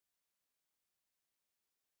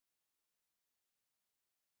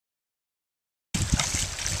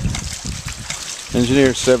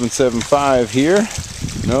Engineer 775 here.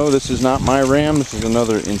 No, this is not my ram, this is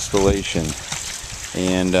another installation.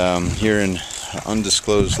 And here in an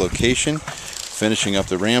undisclosed location, finishing up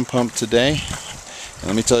the ram pump today. And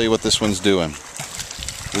let me tell you what this one's doing.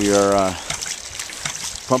 We are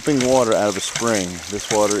pumping water out of a spring.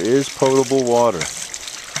 This water is potable water.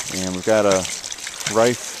 And we've got a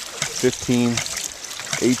Rife 15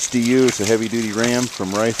 HDU. It's a heavy duty ram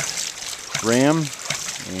from Rife Ram.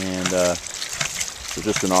 And so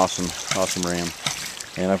just an awesome ram.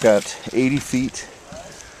 And I've got 80 feet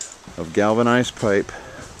of galvanized pipe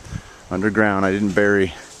underground. I didn't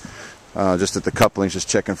bury, just at the couplings, just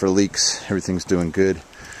checking for leaks. Everything's doing good.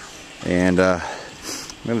 And I'm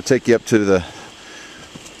going to take you up to the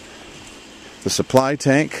supply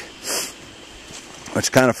tank,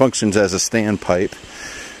 which kind of functions as a standpipe.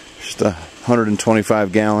 Just a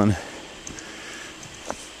 125 gallon.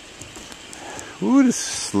 Ooh, it's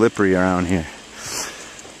slippery around here.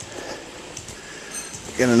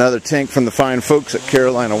 Get another tank from the fine folks at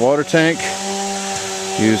Carolina Water Tank.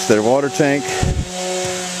 Use their water tank,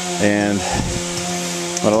 and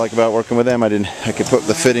what I like about working with them, I could put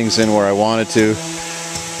the fittings in where I wanted to,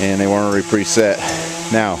 and they weren't already preset.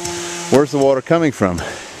 Now, where's the water coming from?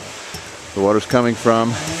 The water's coming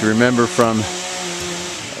from, if you remember from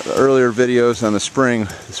the earlier videos on the spring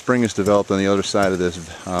is developed on the other side of this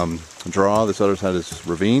draw, this other side of this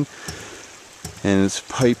ravine, and it's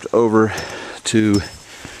piped over to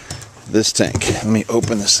this tank. Let me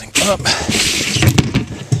open this thing up.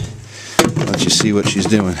 Let you see what she's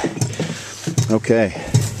doing. Okay,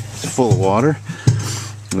 it's full of water.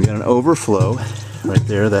 We got an overflow right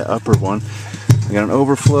there, that upper one. We got an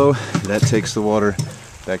overflow that takes the water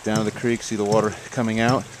back down to the creek. See the water coming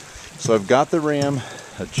out? So I've got the ram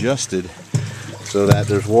adjusted so that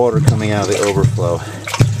there's water coming out of the overflow.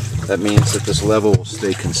 That means that this level will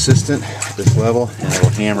stay consistent at this level, and it will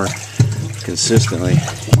hammer consistently. You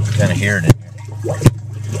can kind of hear it in here.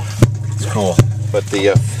 It's cool. But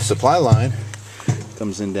the supply line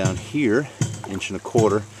comes in down here, 1.25 inches,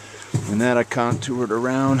 and that I contoured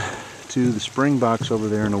around to the spring box over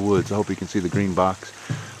there in the woods. I hope you can see the green box,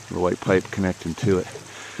 the white pipe connecting to it.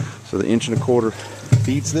 So the 1.25 inches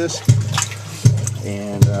feeds this,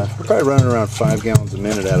 and we're probably running around 5 gallons a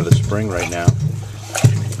minute out of the spring right now.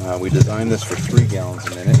 We designed this for 3 gallons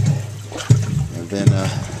a minute, and then a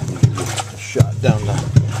shot down the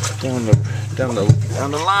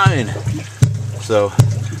line. So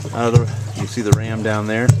you see the ram down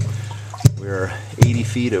there. We're 80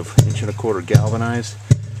 feet of 1.25 inch galvanized,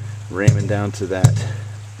 ramming down to that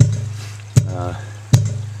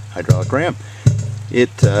hydraulic ram.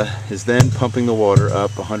 It is then pumping the water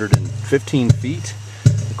up 115 feet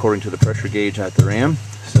according to the pressure gauge at the ram.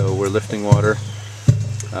 So we're lifting water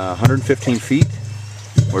 115 feet.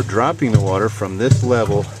 We're dropping the water from this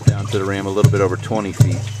level down to the ram a little bit over 20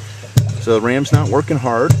 feet. So the ram's not working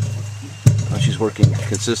hard. She's working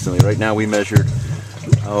consistently. Right now we measured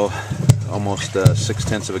almost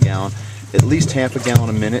 0.6 of a gallon, at least half a gallon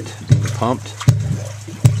a minute being pumped,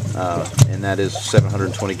 and that is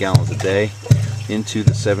 720 gallons a day into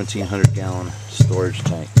the 1,700 gallon storage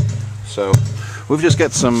tank. So we've just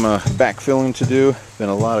got some backfilling to do. Been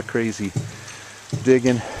a lot of crazy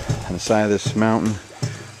digging on the side of this mountain,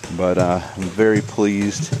 but I'm very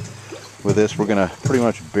pleased with this. We're gonna pretty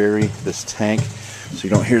much bury this tank so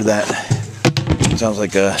you don't hear that. It sounds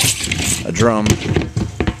like a drum,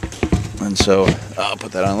 and so I'll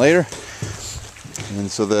put that on later.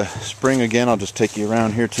 And so the spring, again, I'll just take you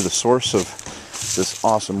around here to the source of this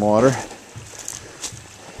awesome water,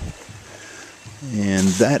 and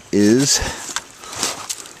that is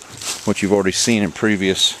what you've already seen in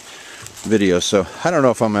previous videos. So I don't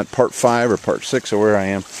know if I'm at part 5 or part 6 or where I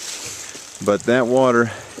am, but that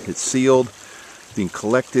water, it's sealed, being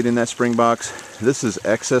collected in that spring box. This is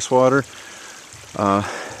excess water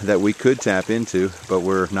that we could tap into, but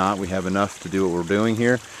we're not. We have enough to do what we're doing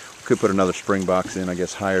here. We could put another spring box in, I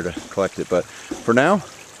guess, higher to collect it, but for now,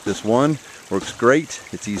 this one works great.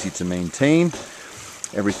 It's easy to maintain.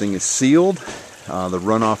 Everything is sealed. The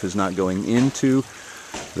runoff is not going into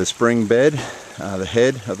the spring bed, the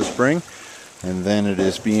head of the spring, and then it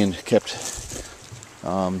is being kept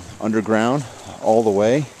underground all the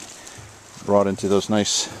way, brought into those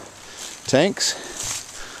nice tanks,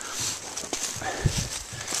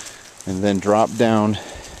 and then dropped down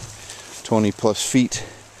 20 plus feet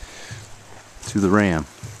to the ram.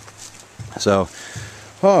 So,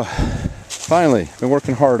 finally, been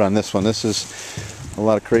working hard on this one. This is a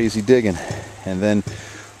lot of crazy digging, and then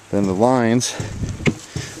the lines.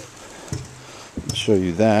 I'll show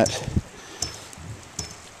you that.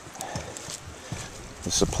 The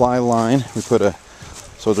supply line.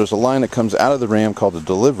 So there's a line that comes out of the ram called a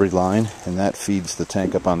delivery line, and that feeds the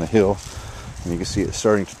tank up on the hill. And you can see it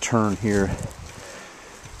starting to turn here,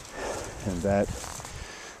 and that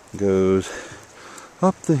goes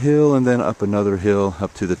up the hill and then up another hill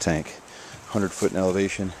up to the tank, 100 foot in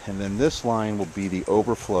elevation. And then this line will be the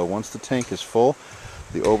overflow. Once the tank is full,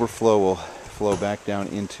 the overflow will flow back down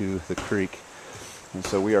into the creek, and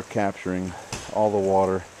so we are capturing all the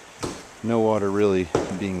water, no water really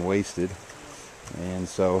being wasted. And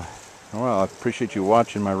so, well, I appreciate you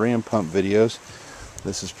watching my ram pump videos.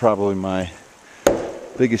 This is probably my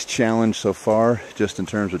biggest challenge so far, just in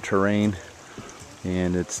terms of terrain,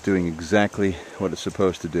 and it's doing exactly what it's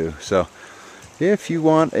supposed to do. So if you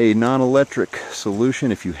want a non-electric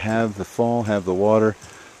solution, if you have the fall, have the water,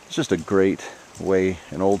 it's just a great way,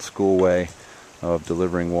 an old school way of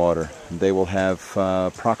delivering water. They will have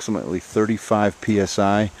approximately 35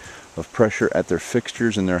 psi of pressure at their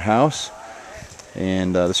fixtures in their house,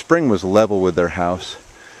 and the spring was level with their house,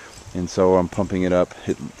 and so I'm pumping it up,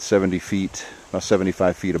 hit 70 feet, about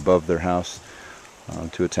 75 feet above their house,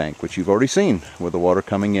 to a tank, which you've already seen with the water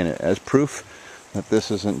coming in it, as proof that this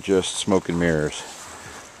isn't just smoke and mirrors.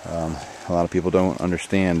 A lot of people don't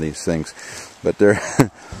understand these things, but they're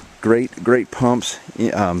great pumps.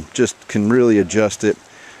 Just can really adjust it.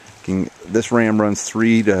 This ram runs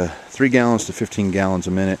 3 gallons to 15 gallons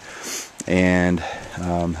a minute, and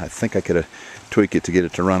I think I could tweak it to get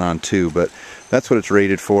it to run on 2, but that's what it's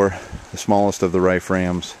rated for, the smallest of the Rife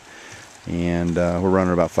rams, and we're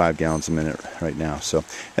running about 5 gallons a minute right now. So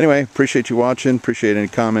anyway, appreciate you watching, appreciate any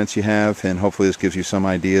comments you have, and hopefully this gives you some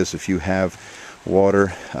ideas. If you have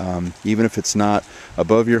water, even if it's not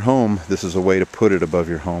above your home, this is a way to put it above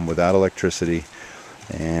your home without electricity,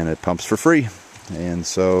 and it pumps for free. And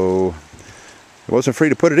so it wasn't free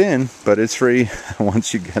to put it in, but it's free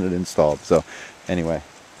once you get it installed. So anyway,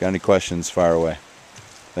 got any questions, fire away.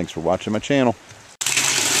 Thanks for watching my channel.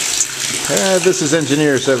 This is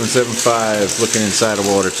Engineer 775 looking inside a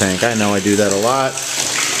water tank. I know I do that a lot.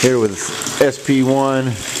 Here with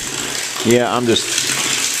SP1. Yeah, I'm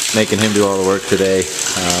just making him do all the work today.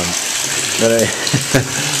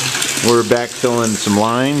 We're backfilling some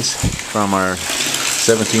lines from our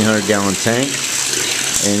 1,700 gallon tank,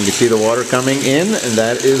 and you can see the water coming in, and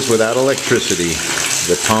that is without electricity.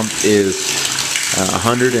 The pump is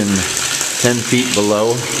 110 feet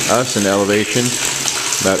below us in elevation,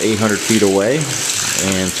 about 800 feet away,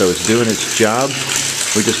 and so it's doing its job.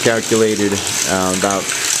 We just calculated about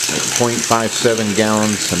 0.57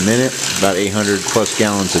 gallons a minute, about 800 plus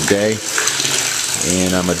gallons a day,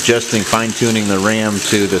 and I'm adjusting, fine-tuning the ram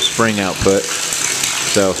to the spring output.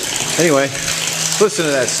 So anyway, listen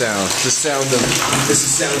to that sound. This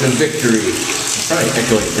is sound of victory. It's probably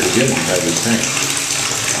echoing pretty good inside this tank.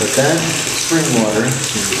 But that spring water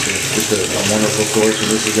is just a wonderful source, and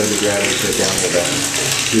this is going to be gravity fed down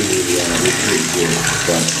to the retreat here.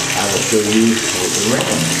 But I will show you with the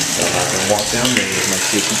ram. So I'm not going to walk down there with my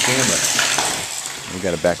sticky camera. We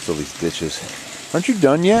got to backfill these ditches. Aren't you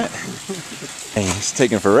done yet? Hey, it's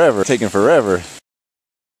taking forever.